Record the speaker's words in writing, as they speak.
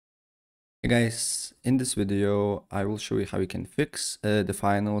Hey guys, in this video I will show you how you can fix the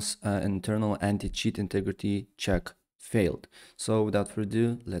finals internal anti-cheat integrity check failed. So without further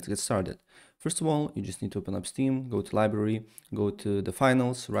ado, let's get started. First of all, you just need to open up Steam, go to library, go to the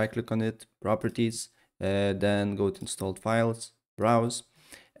finals, right click on it, properties, then go to installed files, browse,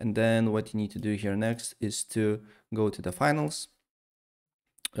 and then what you need to do here next is to go to the finals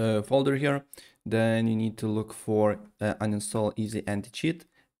folder here. Then you need to look for uninstall easy anti-cheat.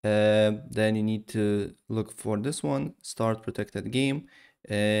 Then you need to look for this one, start protected game,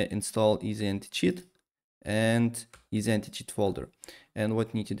 install easy anti-cheat and easy anti-cheat folder. And what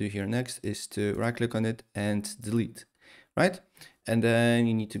you need to do here next is to right click on it and delete, right? And then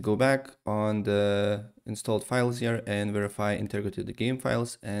you need to go back on the installed files here and verify integrity of the game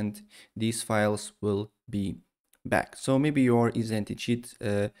files, and these files will be back. So maybe your easy anti-cheat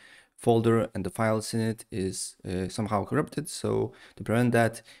folder and the files in it is somehow corrupted. So to prevent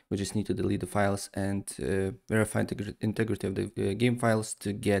that, we just need to delete the files and verify integrity of the game files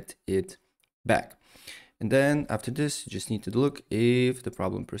to get it back. And then after this, you just need to look if the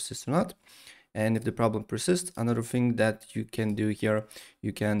problem persists or not. And if the problem persists, another thing that you can do here,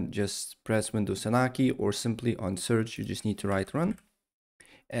 you can just press Windows and A key, or simply on search, you just need to write run.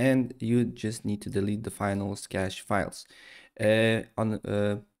 And you just need to delete the finals cache files.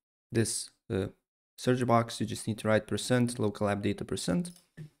 On this search box, you just need to write % local app data %.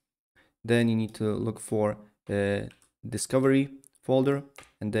 Then you need to look for discovery folder,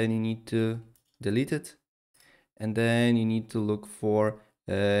 and then you need to delete it. And then you need to look for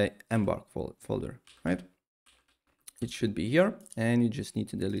embark folder, right? It should be here, and you just need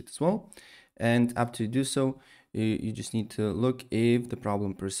to delete as well. And after you do so, you just need to look if the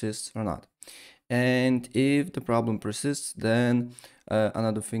problem persists or not. And if the problem persists, then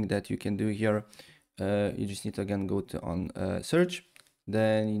another thing that you can do here, you just need to again go to on search.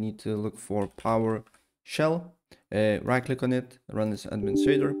 Then you need to look for PowerShell, right click on it, run as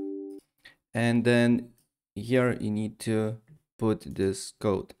administrator, and then here you need to put this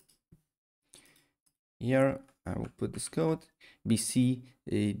code. Here I will put this code bc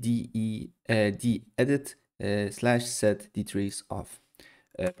edit / set dtrace off.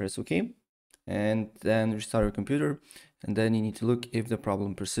 Press OK, and then restart your computer, and then you need to look if the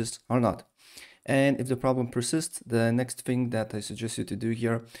problem persists or not. And if the problem persists, the next thing that I suggest you to do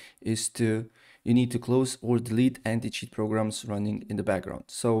here is you need to close or delete anti-cheat programs running in the background.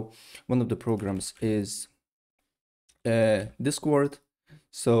 So one of the programs is Discord.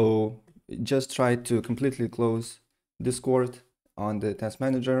 So just try to completely close Discord on the task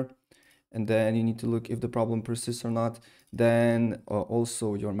manager, and then you need to look if the problem persists or not. Then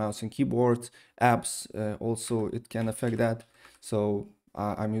also your mouse and keyboard apps, also it can affect that. So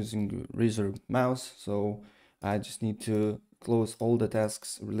I'm using Razer mouse, so I just need to close all the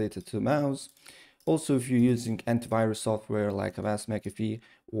tasks related to mouse. Also, if you're using antivirus software like Avast, McAfee,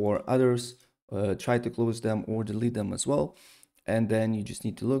 or others, try to close them or delete them as well. And then you just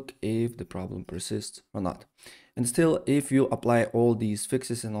need to look if the problem persists or not. And still, if you apply all these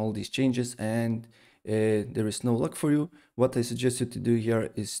fixes and all these changes and there is no luck for you, what I suggest you to do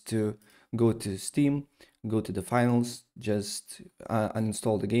here is to go to Steam, go to the finals, just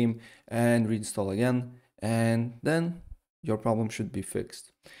uninstall the game and reinstall again, and then your problem should be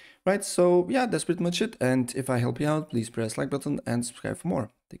fixed. Right, so yeah, that's pretty much it. And if I help you out, please press like button and subscribe for more.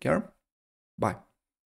 Take care. Bye.